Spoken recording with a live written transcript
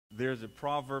there's a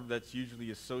proverb that's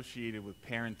usually associated with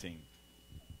parenting.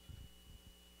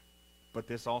 But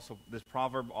this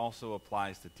proverb also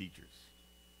applies to teachers.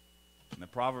 And the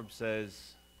proverb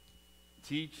says,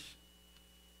 teach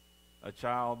a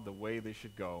child the way they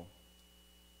should go,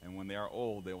 and when they are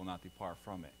old, they will not depart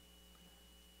from it.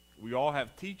 We all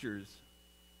have teachers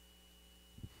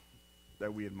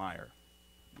that we admire.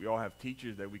 We all have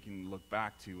teachers that we can look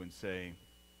back to and say,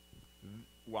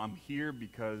 well, I'm here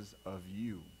because of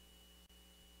you.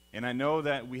 And I know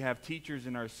that we have teachers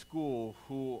in our school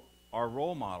who are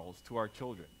role models to our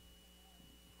children,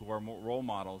 who are role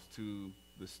models to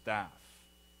the staff.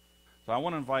 So I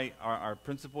want to invite our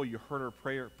principal. You heard her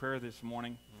prayer this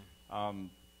morning.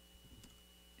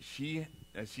 She,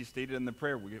 as she stated in the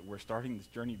prayer, we're starting this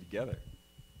journey together.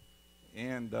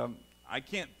 And I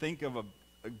can't think of a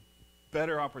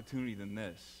better opportunity than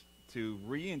this to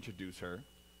reintroduce her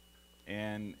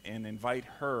and invite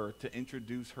her to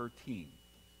introduce her team,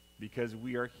 because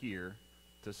we are here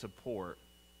to support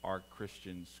our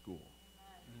Christian school.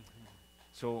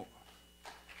 Mm-hmm.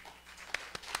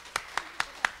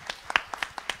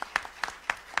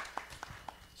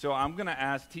 So I'm going to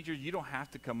ask teachers, you don't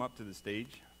have to come up to the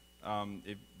stage,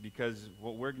 because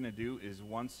what we're going to do is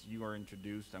once you are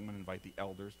introduced, I'm going to invite the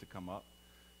elders to come up.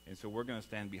 And so we're going to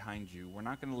stand behind you. We're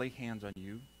not going to lay hands on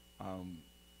you.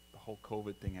 The whole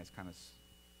COVID thing has kind of,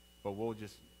 but we'll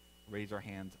just raise our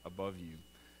hands above you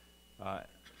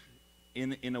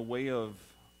in a way of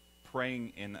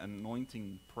praying an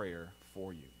anointing prayer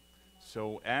for you.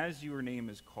 So as your name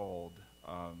is called,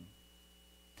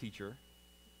 teacher,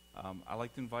 I'd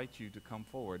like to invite you to come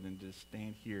forward and just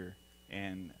stand here,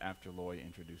 and after Loy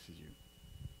introduces you.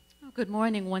 Oh, good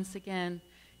morning once again.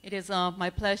 It is my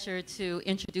pleasure to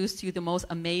introduce to you the most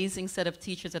amazing set of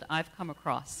teachers that I've come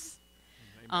across.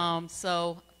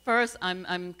 So first,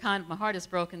 my heart is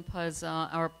broken because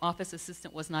our office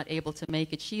assistant was not able to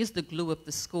make it. She is the glue of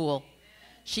the school.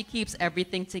 She keeps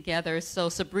everything together. So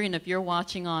Sabrina, if you're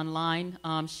watching online,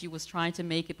 she was trying to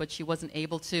make it, but she wasn't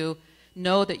able to.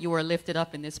 Know that you are lifted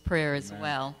up in this prayer as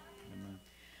well.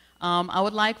 Amen. I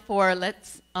would like for,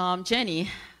 Jenny.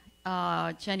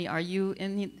 Jenny, are you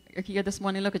here this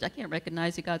morning? Look, I can't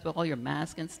recognize you guys with all your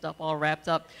masks and stuff all wrapped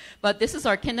up. But this is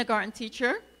our kindergarten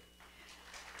teacher.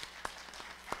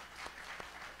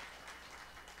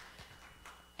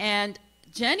 And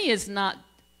Jenny is not,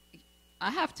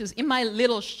 I have to, in my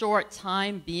little short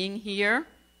time being here,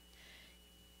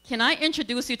 can I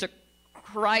introduce you to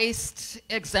Christ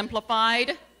exemplified?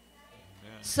 Amen.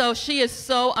 So she is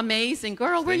so amazing.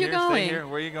 Girl, where are you going? Stay here.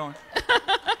 Where are you going?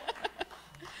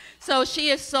 So she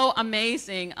is so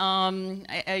amazing.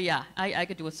 I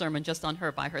could do a sermon just on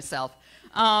her by herself.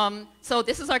 So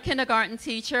this is our kindergarten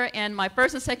teacher and my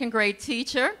first and second grade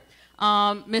teacher,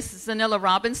 Miss Zanilla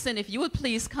Robinson. If you would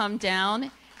please come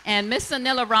down. And Miss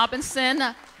Zanilla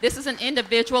Robinson, this is an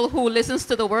individual who listens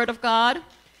to the Word of God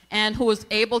and who is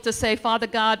able to say, Father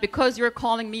God, because you're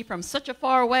calling me from such a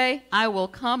far away, I will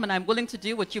come and I'm willing to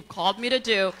do what you've called me to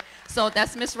do. So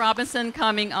that's Miss Robinson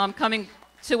coming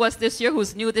to us this year,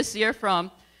 who's new this year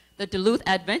from the Duluth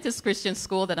Adventist Christian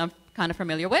School that I'm kind of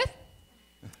familiar with.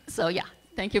 So yeah,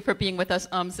 thank you for being with us,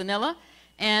 Zanilla.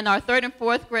 And our third and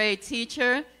fourth grade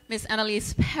teacher, Miss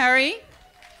Annalise Perry.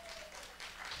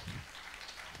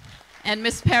 And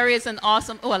Miss Perry is an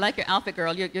awesome, I like your outfit,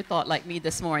 girl. You thought like me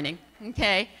this morning.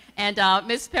 Okay. And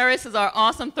Miss Perry is our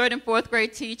awesome third and fourth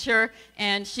grade teacher.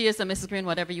 And she is a Mrs. Green,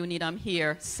 whatever you need, I'm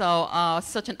here. So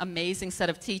such an amazing set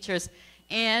of teachers.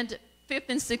 And fifth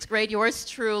and sixth grade, yours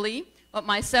truly. But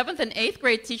my seventh and eighth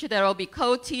grade teacher that I'll be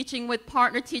co-teaching with,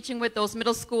 partner teaching with those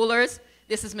middle schoolers,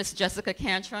 this is Miss Jessica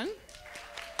Cantron.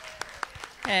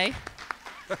 Okay.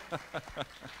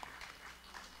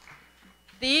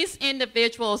 These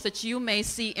individuals that you may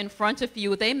see in front of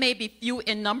you, they may be few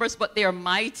in numbers, but they are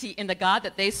mighty in the God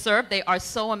that they serve. They are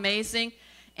so amazing.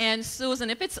 And Susan,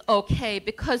 if it's okay,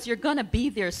 because you're going to be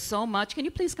there so much, can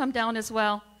you please come down as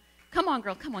well? Come on,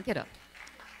 girl. Come on, get up.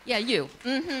 Yeah, you.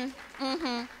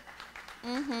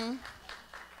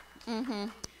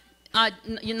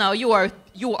 You know, you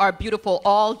are beautiful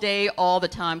all day, all the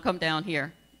time. Come down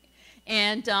here.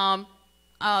 And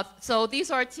so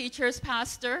these are teachers,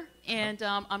 Pastor. And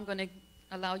I'm going to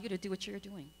allow you to do what you're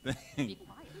doing. Be quiet.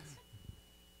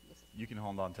 You can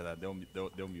hold on to that. They'll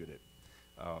mute it.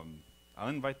 I'll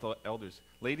invite the elders.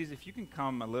 Ladies, if you can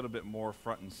come a little bit more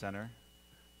front and center.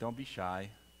 Don't be shy.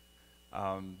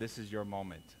 This is your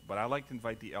moment. But I'd like to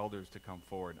invite the elders to come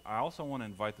forward. I also want to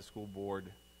invite the school board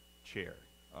chair,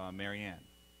 Mary Ann.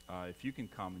 If you can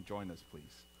come and join us,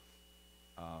 please.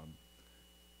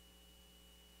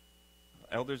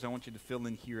 Elders, I want you to fill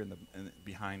in here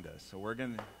behind us. So we're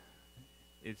going to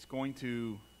it's going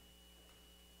to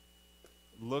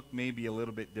look maybe a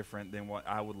little bit different than what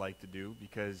I would like to do,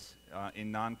 because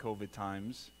in non-COVID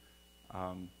times,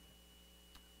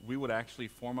 we would actually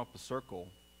form up a circle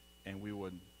and we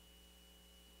would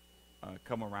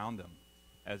come around them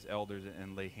as elders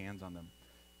and lay hands on them.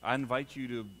 I invite you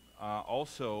to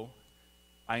also,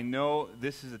 I know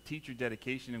this is a teacher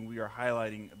dedication and we are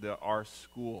highlighting our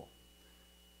school,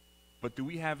 but do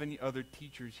we have any other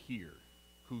teachers here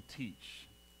who teach?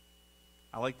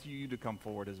 I'd like you to come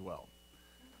forward as well.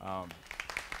 Pastor,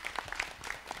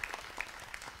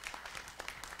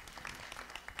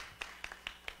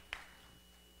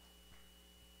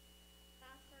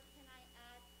 can I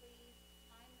add, please,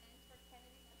 my mentor,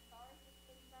 Kennedy Nassar, is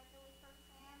sitting back there with her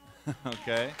family.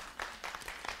 Okay.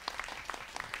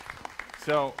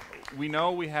 So we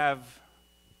know we have,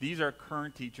 these are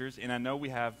current teachers, and I know we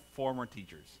have former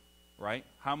teachers, right?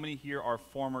 How many here are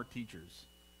former teachers?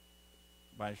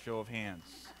 By a show of hands.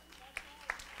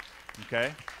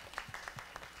 Okay?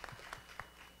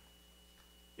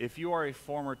 If you are a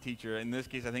former teacher, in this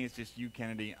case I think it's just you,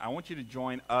 Kennedy, I want you to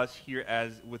join us here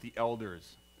as with the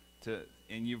elders,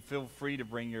 and you feel free to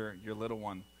bring your little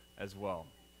one as well.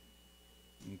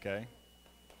 Okay?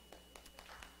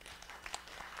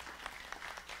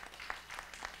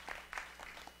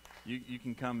 You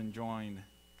can come and join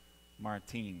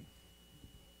Martine.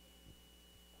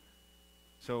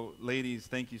 So, ladies,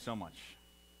 thank you so much.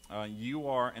 You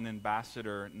are an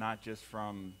ambassador not just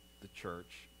from the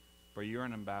church, but you're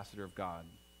an ambassador of God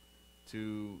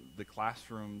to the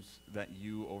classrooms that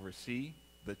you oversee,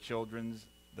 the children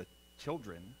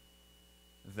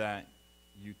that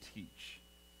you teach.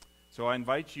 So I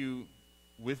invite you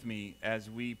with me as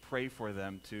we pray for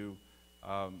them to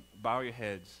bow your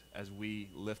heads as we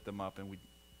lift them up and we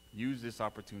use this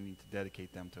opportunity to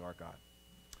dedicate them to our God.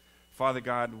 Father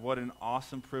God, what an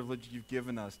awesome privilege you've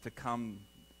given us to come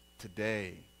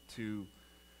today to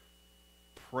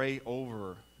pray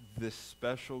over this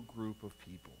special group of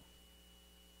people.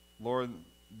 Lord,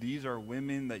 these are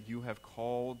women that you have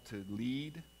called to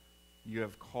lead, you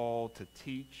have called to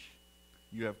teach,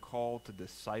 you have called to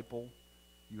disciple,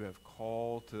 you have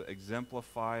called to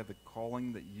exemplify the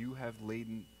calling that you have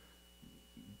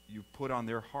you put on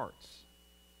their hearts.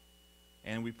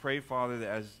 And we pray, Father, that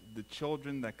as the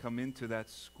children that come into that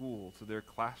school, to their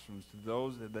classrooms, to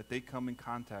those that they come in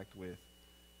contact with,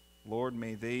 Lord,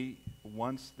 may they,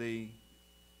 once they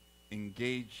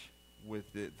engage with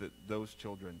those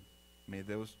children, may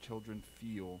those children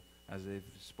feel as they've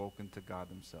spoken to God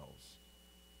themselves.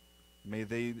 May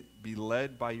they be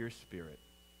led by your Spirit.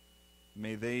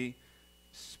 May they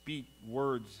speak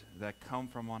words that come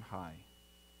from on high.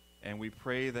 And we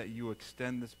pray that you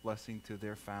extend this blessing to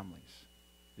their families,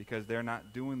 because they're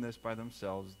not doing this by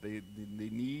themselves. They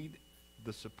need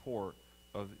the support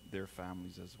of their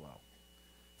families as well.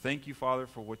 Thank you, Father,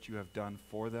 for what you have done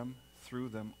for them, through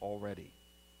them already.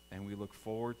 And we look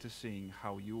forward to seeing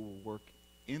how you will work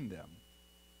in them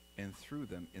and through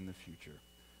them in the future.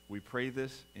 We pray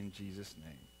this in Jesus'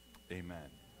 name. Amen.